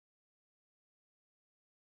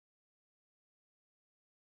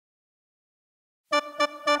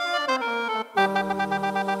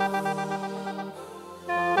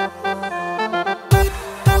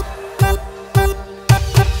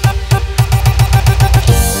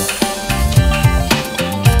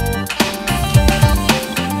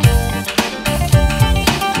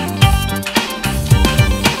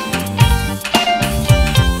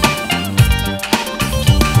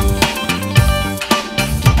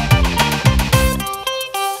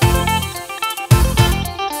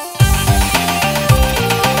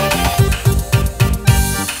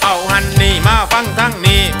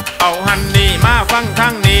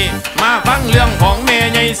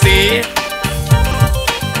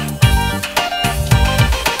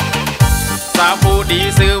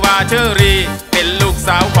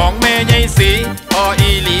ใหญ่สีพอ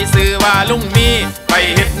อีหลีซื้อว่าลุงมีไป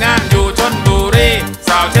เฮ็ดงานอยู่ชลบุรีส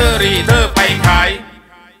าวเชอรี่เธอไปขาย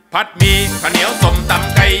ผัดมีข้าวเหนียวสมต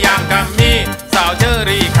ำไก่ย่างกัมีสาวเชอ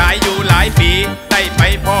รี่ขายอยู่หลายปีได้ไป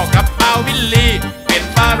พ่อกับเป้าวิลลี่เป็น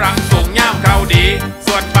ฝรั่งสูงย่ามเขาดี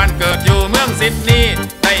ส่วนบ้านเกิดอยู่เมืองซิดนีย์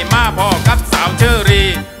ได้มาพ่อกับสาวเชอรี่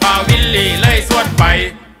เป้าวิลลี่เลยส่วนไป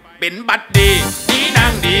เป็นบัดดีดีนา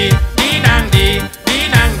งดีดีนางดีดี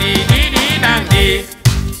นางดีดีดีนางดี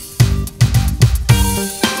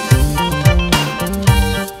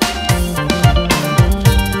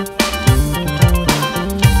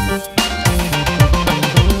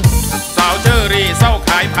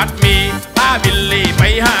ผัดมีป้าบิลลี่ไป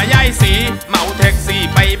หายายสีเหมาแท็กซี่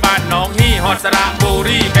ไปบ้านน้องฮีฮอดสระบุ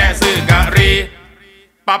รีแม่ซื้อกะรี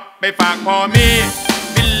ปับไปฝากพ่อมี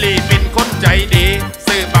บิลลี่เป็นคนใจดี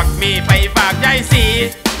ซื้อบักมีไปฝากยายสี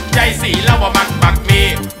ยายสีแล้วบ่มักบักมี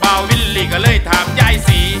บ่าวบิลลี่ก็เลยถามยาย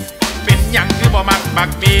สีเป็นหยังคือบ่มักบั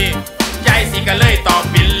กมียายสีก็เลยตอบ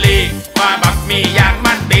บิลลี่ว่าบักมีอย่าง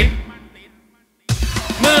มันติด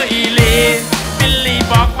เมื่ออีลีบิลลี่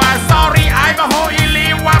บอกว่า sorry ไอ้บ่โหอีลี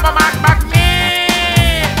ว่าบ่มักบักมี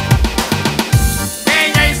แม่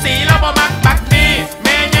ใหญ่สีแล้วบ่มักบักมีแ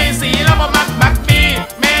ม่ใหญ่สีแล้วบ่มักบักมี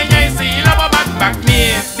แม่ใหญ่สีแล้วบ่มักบักมี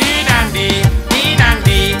ดีนางดีดีนาง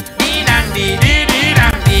ดีดีนางดีดีดีนา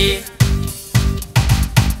งดี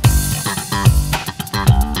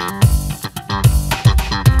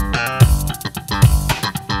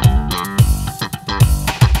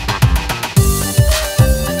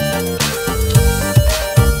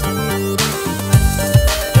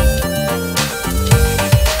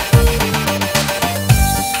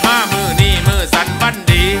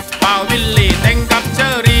เป่าวิลลี่แต่งกับเชอ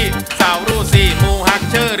รี่สาวรูซี่หมูหัก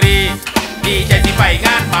เชอรี่ดีใจสิไปง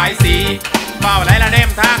านปลายสีเป่าไหลละเนม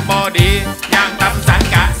ทางบอดีย่างตำสัง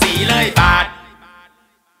กะสีเลยบาท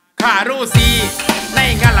ข้ารูซี่ใน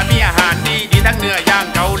งานละมีอาหารดีดีทั้งเนื้อย่าง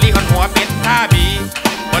เกาหลีคนหัวเป็ดท่าบี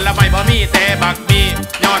ผลไม้บ่มีแต่บักมี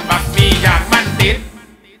ย้อน